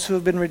 as those who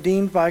have been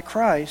redeemed by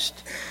Christ,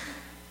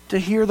 to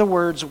hear the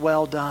words,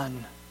 "Well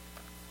done,"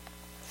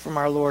 from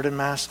our Lord and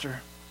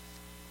Master.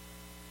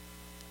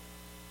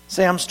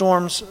 Sam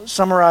Storms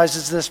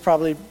summarizes this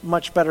probably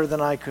much better than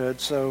I could,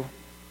 so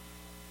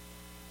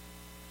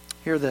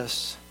hear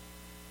this.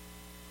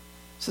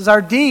 It says,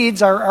 "Our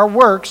deeds, our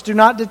works, do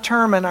not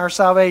determine our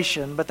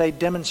salvation, but they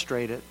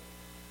demonstrate it.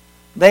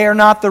 They are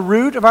not the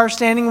root of our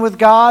standing with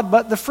God,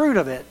 but the fruit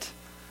of it,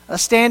 a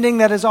standing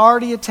that is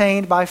already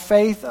attained by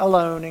faith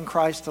alone in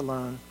Christ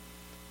alone.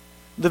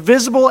 The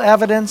visible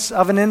evidence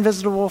of an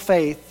invisible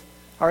faith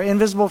are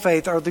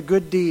the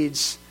good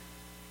deeds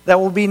that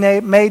will be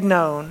made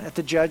known at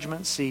the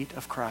judgment seat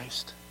of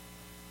Christ."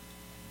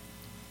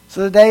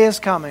 So the day is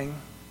coming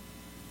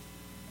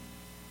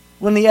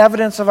when the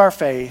evidence of our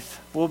faith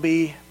will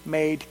be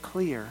made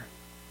clear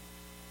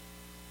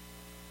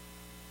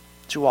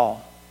to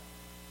all.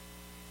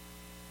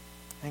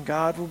 And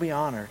God will be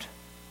honored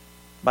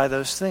by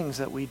those things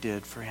that we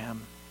did for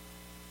Him.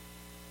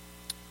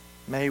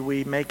 May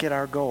we make it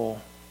our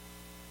goal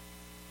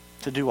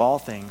to do all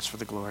things for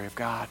the glory of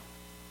God.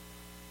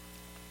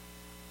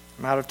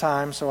 I'm out of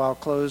time, so I'll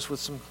close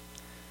with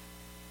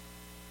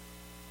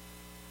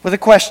a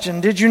question.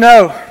 Did you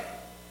know,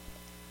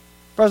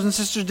 brothers and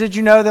sisters, did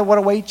you know that what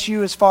awaits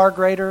you is far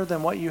greater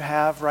than what you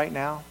have right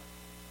now?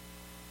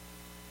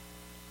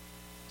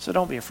 So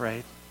don't be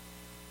afraid.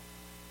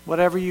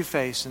 Whatever you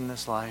face in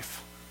this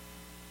life,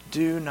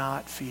 do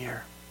not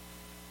fear,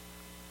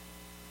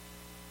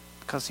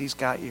 because He's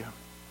got you.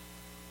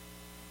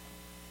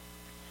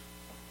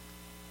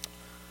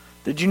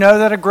 Did you know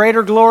that a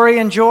greater glory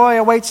and joy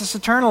awaits us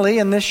eternally,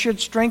 and this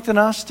should strengthen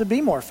us to be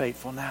more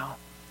faithful now?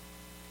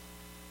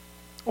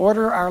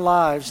 Order our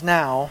lives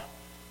now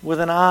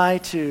with an eye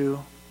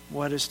to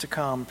what is to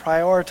come.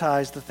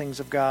 Prioritize the things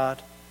of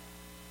God.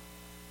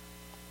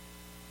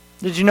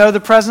 Did you know the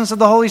presence of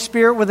the Holy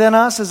Spirit within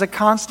us is a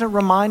constant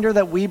reminder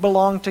that we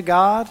belong to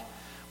God?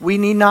 We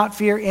need not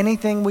fear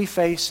anything we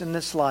face in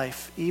this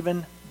life,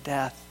 even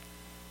death.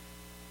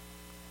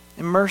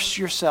 Immerse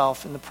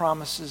yourself in the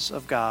promises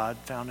of God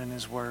found in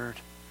His Word.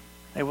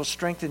 They will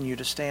strengthen you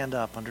to stand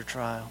up under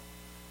trial.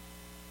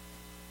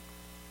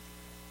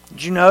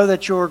 Did you know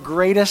that your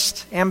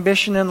greatest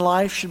ambition in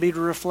life should be to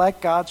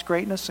reflect God's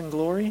greatness and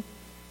glory?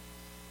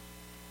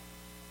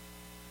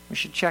 We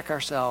should check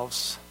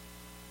ourselves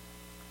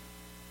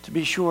to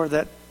be sure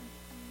that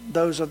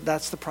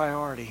that's the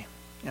priority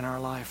in our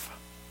life.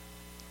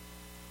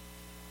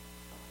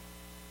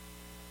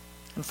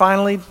 And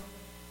finally,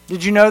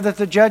 did you know that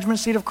the judgment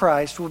seat of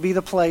Christ will be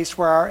the place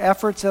where our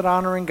efforts at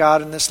honoring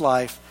God in this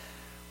life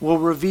will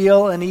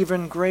reveal an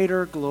even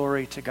greater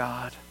glory to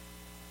God?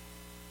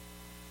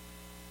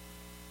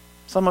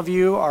 Some of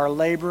you are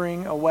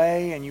laboring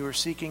away and you are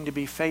seeking to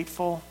be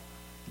faithful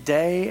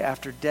day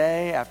after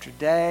day after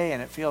day,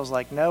 and it feels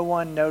like no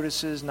one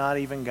notices, not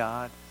even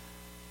God.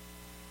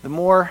 The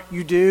more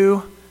you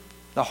do,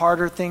 the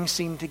harder things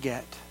seem to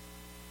get.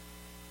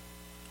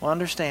 Well,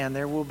 understand,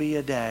 there will be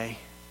a day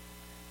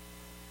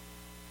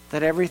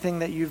that everything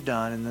that you've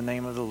done in the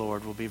name of the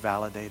Lord will be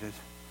validated.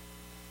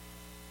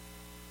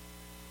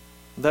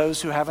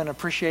 Those who haven't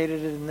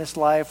appreciated it in this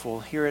life will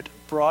hear it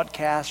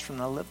broadcast from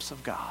the lips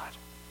of God.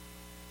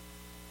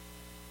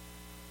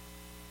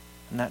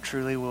 And that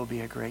truly will be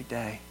a great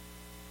day.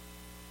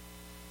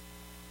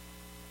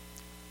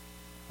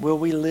 Will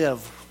we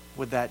live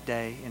with that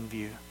day in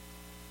view?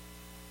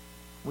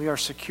 We are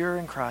secure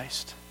in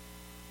Christ.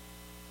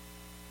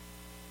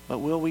 But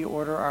will we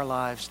order our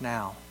lives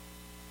now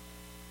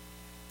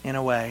in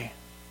a way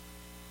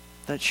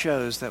that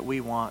shows that we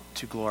want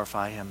to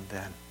glorify Him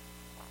then?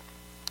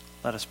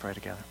 Let us pray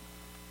together.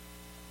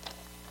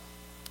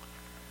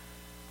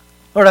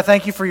 Lord, I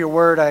thank you for your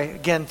word. I,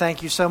 again,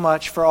 thank you so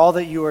much for all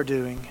that you are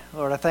doing.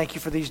 Lord, I thank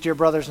you for these dear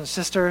brothers and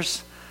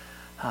sisters.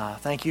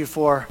 Thank you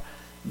for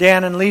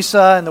Dan and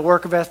Lisa and the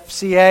work of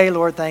FCA.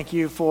 Lord, thank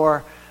you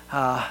for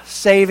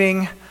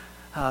saving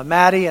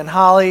Maddie and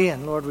Holly.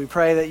 And Lord, we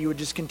pray that you would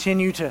just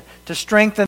continue to strengthen